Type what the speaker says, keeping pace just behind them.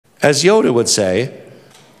As Yoda would say,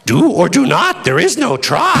 do or do not, there is no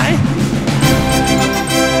try.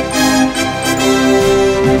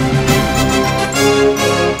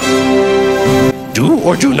 Do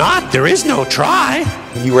or do not, there is no try.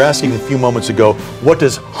 You were asking a few moments ago, what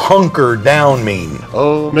does hunker down mean?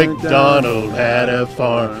 Old MacDonald had a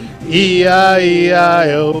farm,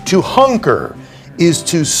 E-I-E-I-O. To hunker is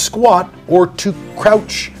to squat or to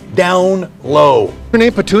crouch down low. Her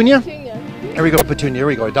name Petunia? Here we go, Petunia. Here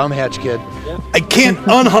we go. Dumb hatch kid. I can't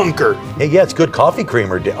unhunker. Hey, yeah, it's good coffee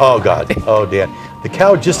creamer. Oh, God. Oh, Dan. The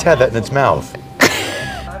cow just had that in its mouth.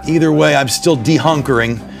 Either way, I'm still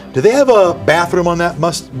dehunkering. Do they have a bathroom on that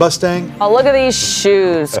Mustang? Oh, look at these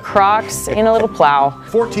shoes. Crocs in a little plow.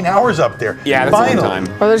 14 hours up there. Yeah, that's a long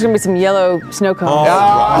time. Or there's going to be some yellow snow cones. Oh,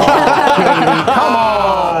 come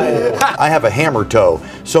on! I have a hammer toe,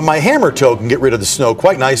 so my hammer toe can get rid of the snow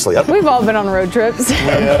quite nicely. We've all been on road trips.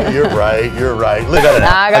 Yeah, you're right, you're right. Look at it.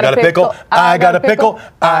 I got a pickle. I got a pickle.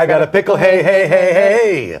 I got a pickle. Hey, hey, hey,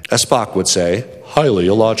 hey. As Spock would say, highly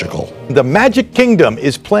illogical. The Magic Kingdom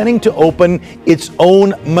is planning to open its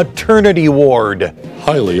own maternity ward.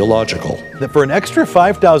 Highly illogical. That for an extra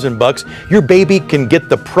 $5,000, your baby can get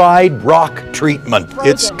the Pride Rock treatment.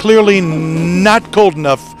 It's clearly not cold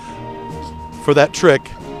enough for that trick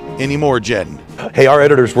anymore, Jen. Hey, our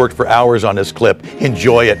editors worked for hours on this clip.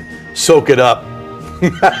 Enjoy it. Soak it up.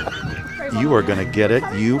 You are gonna get it.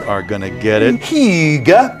 You are gonna get it.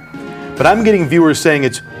 Higa. But I'm getting viewers saying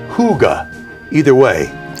it's Hooga. Either way.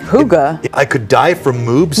 Hooga? I could die from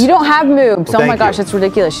moobs. You don't have moobs. Well, oh my gosh, you. that's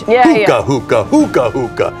ridiculous. Yeah, hookah, yeah. hookah, hookah,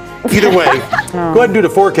 hookah. Either way, go ahead and do the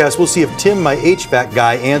forecast. We'll see if Tim, my HVAC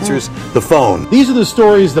guy, answers the phone. These are the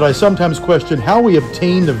stories that I sometimes question how we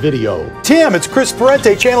obtain the video. Tim, it's Chris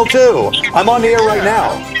Parente, Channel 2. I'm on the air right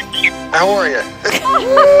now. How are you?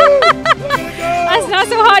 That's not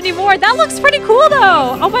so hot anymore. That looks pretty cool,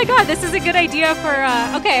 though. Oh my God, this is a good idea for.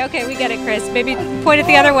 Okay, we get it, Chris. Maybe point it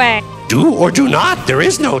the other way. Do or do not, there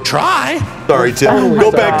is no try. Sorry, Tim.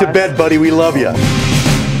 Go back to bed, buddy. We love you.